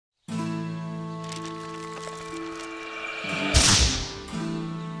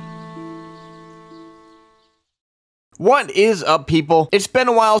What is up, people? It's been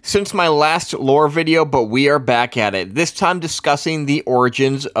a while since my last lore video, but we are back at it, this time discussing the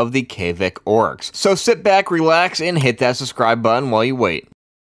origins of the Kaivek Orcs. So sit back, relax, and hit that subscribe button while you wait.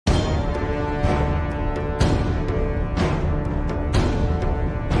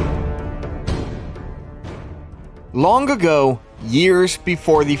 Long ago, years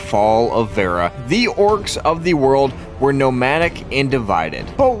before the fall of Verra, the orcs of the world were nomadic and divided.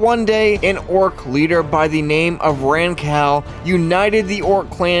 But one day, an orc leader by the name of Rankal united the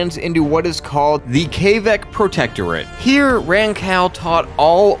orc clans into what is called the Kaivek Protectorate. Here, Rankal taught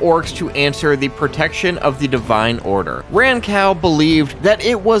all orcs to answer the protection of the divine order. Rankal believed that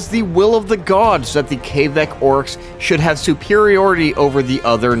it was the will of the gods that the Kaivek orcs should have superiority over the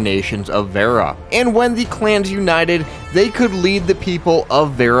other nations of Verra. And when the clans united, they could lead the people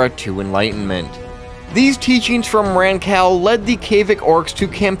of Verra to enlightenment. These teachings from Rankal led the Kaivek Orcs to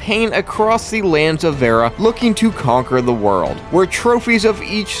campaign across the lands of Verra, looking to conquer the world, where trophies of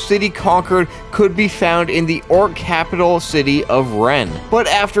each city conquered could be found in the orc capital city of Ren. But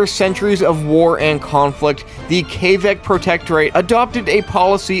after centuries of war and conflict, the Kaivek Protectorate adopted a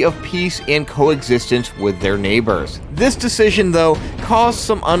policy of peace and coexistence with their neighbors. This decision, though, caused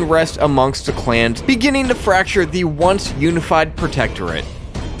some unrest amongst the clans, beginning to fracture the once unified Protectorate.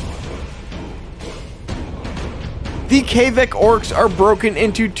 The Kaivek Orcs are broken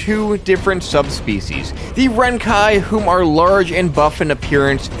into two different subspecies. The Renkai, whom are large and buff in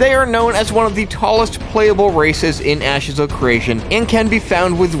appearance, they are known as one of the tallest playable races in Ashes of Creation and can be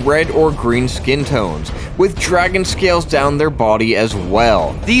found with red or green skin tones, with dragon scales down their body as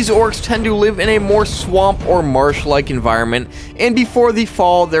well. These orcs tend to live in a more swamp or marsh-like environment, and before the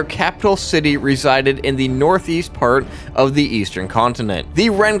fall, their capital city resided in the northeast part of the eastern continent. The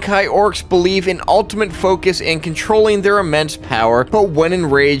Renkai Orcs believe in ultimate focus and control their immense power, but when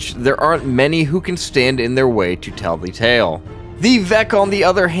enraged, there aren't many who can stand in their way to tell the tale. The Vek, on the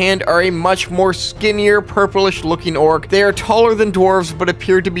other hand, are a much more skinnier, purplish-looking orc. They are taller than dwarves, but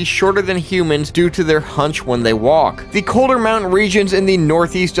appear to be shorter than humans due to their hunch when they walk. The colder mountain regions in the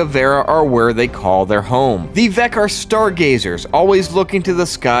northeast of Verra are where they call their home. The Vek are stargazers, always looking to the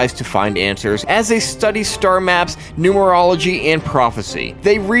skies to find answers, as they study star maps, numerology, and prophecy.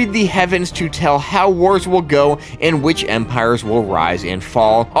 They read the heavens to tell how wars will go and which empires will rise and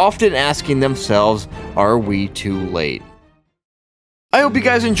fall, often asking themselves, are we too late? I hope you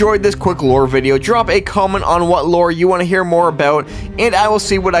guys enjoyed this quick lore video. Drop a comment on what lore you want to hear more about, and I will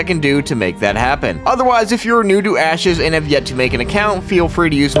see what I can do to make that happen. Otherwise, if you're new to Ashes and have yet to make an account, feel free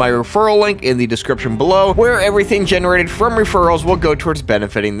to use my referral link in the description below, where everything generated from referrals will go towards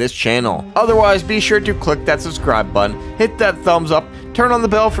benefiting this channel. Otherwise, be sure to click that subscribe button, hit that thumbs up, turn on the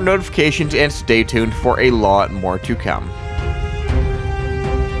bell for notifications, and stay tuned for a lot more to come.